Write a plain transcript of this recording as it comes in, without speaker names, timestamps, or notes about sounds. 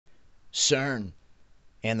CERN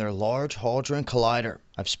and their Large Hadron Collider.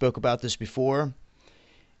 I've spoke about this before.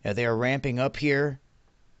 They are ramping up here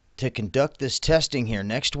to conduct this testing here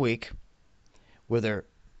next week, where they're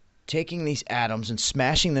taking these atoms and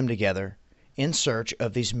smashing them together in search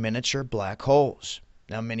of these miniature black holes.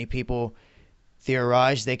 Now, many people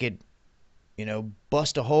theorize they could,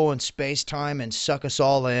 bust a hole in space-time and suck us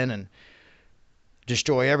all in and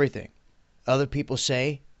destroy everything. Other people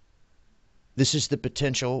say this is the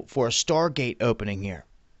potential for a Stargate opening here.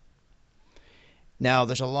 Now,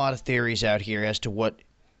 there's a lot of theories out here as to what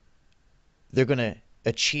they're going to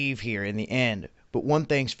achieve here in the end. But one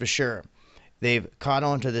thing's for sure. They've caught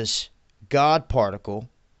on to this God particle,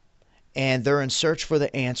 and they're in search for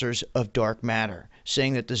the answers of dark matter,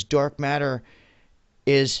 saying that this dark matter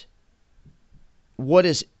is what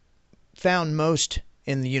is found most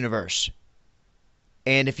in the universe.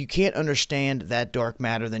 And if you can't understand that dark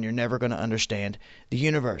matter, then you're never going to understand the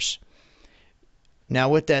universe. Now,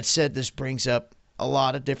 with that said, this brings up a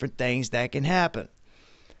lot of different things that can happen.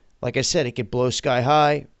 Like I said, it could blow sky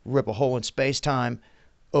high, rip a hole in space-time,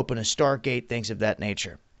 open a Stargate, things of that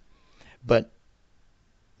nature. But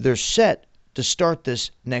they're set to start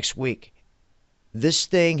this next week. This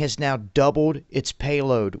thing has now doubled its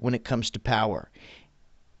payload when it comes to power.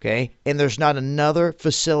 Okay? And there's not another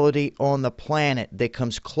facility on the planet that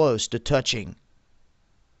comes close to touching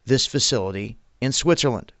this facility in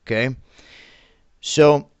Switzerland. Okay?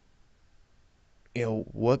 So,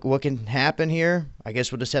 what can happen here? I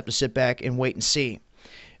guess we'll just have to sit back and wait and see.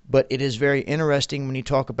 But it is very interesting when you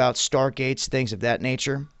talk about Stargates, things of that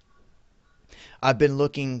nature. I've been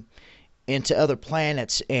looking into other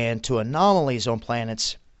planets and to anomalies on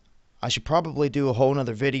planets. I should probably do a whole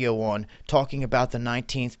nother video on talking about the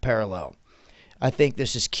 19th parallel. I think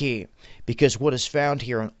this is key because what is found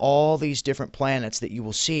here on all these different planets that you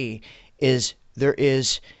will see is there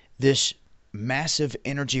is this massive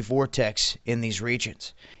energy vortex in these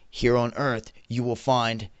regions. Here on Earth, you will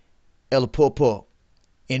find El Popo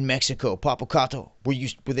in Mexico, Popocatépetl,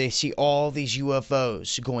 where they see all these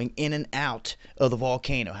UFOs going in and out of the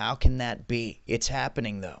volcano. How can that be? It's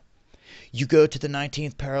happening, though. You go to the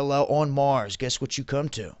 19th parallel on Mars, guess what you come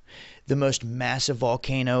to? The most massive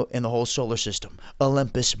volcano in the whole solar system,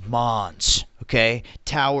 Olympus Mons, okay?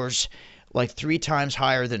 Towers like 3 times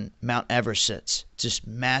higher than Mount Everest sits. Just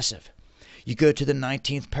massive. You go to the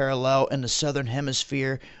 19th parallel in the southern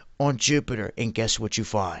hemisphere on Jupiter, and guess what you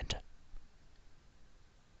find?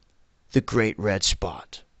 The Great Red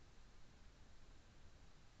Spot.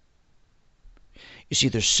 You see,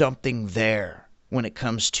 there's something there when it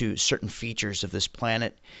comes to certain features of this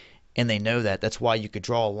planet, and they know that. That's why you could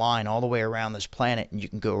draw a line all the way around this planet, and you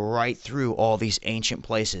can go right through all these ancient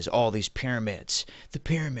places, all these pyramids. The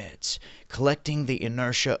pyramids, collecting the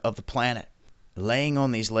inertia of the planet, laying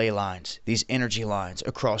on these ley lines, these energy lines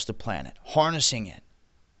across the planet, harnessing it.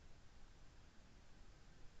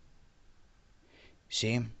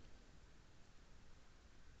 See?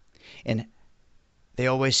 And they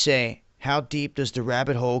always say, how deep does the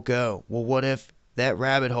rabbit hole go? Well, what if that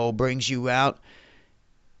rabbit hole brings you out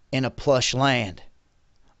in a plush land?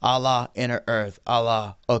 A la Inner Earth, a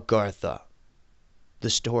la Agartha. The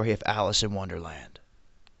story of Alice in Wonderland.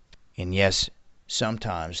 And yes,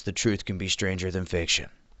 sometimes the truth can be stranger than fiction.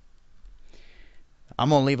 I'm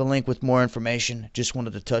going to leave a link with more information. Just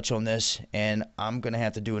wanted to touch on this, and I'm going to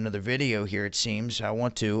have to do another video here, it seems. I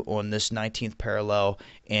want to, on this 19th parallel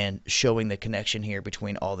and showing the connection here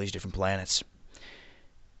between all these different planets.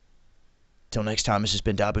 Till next time, this has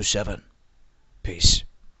been Dabu7. Peace.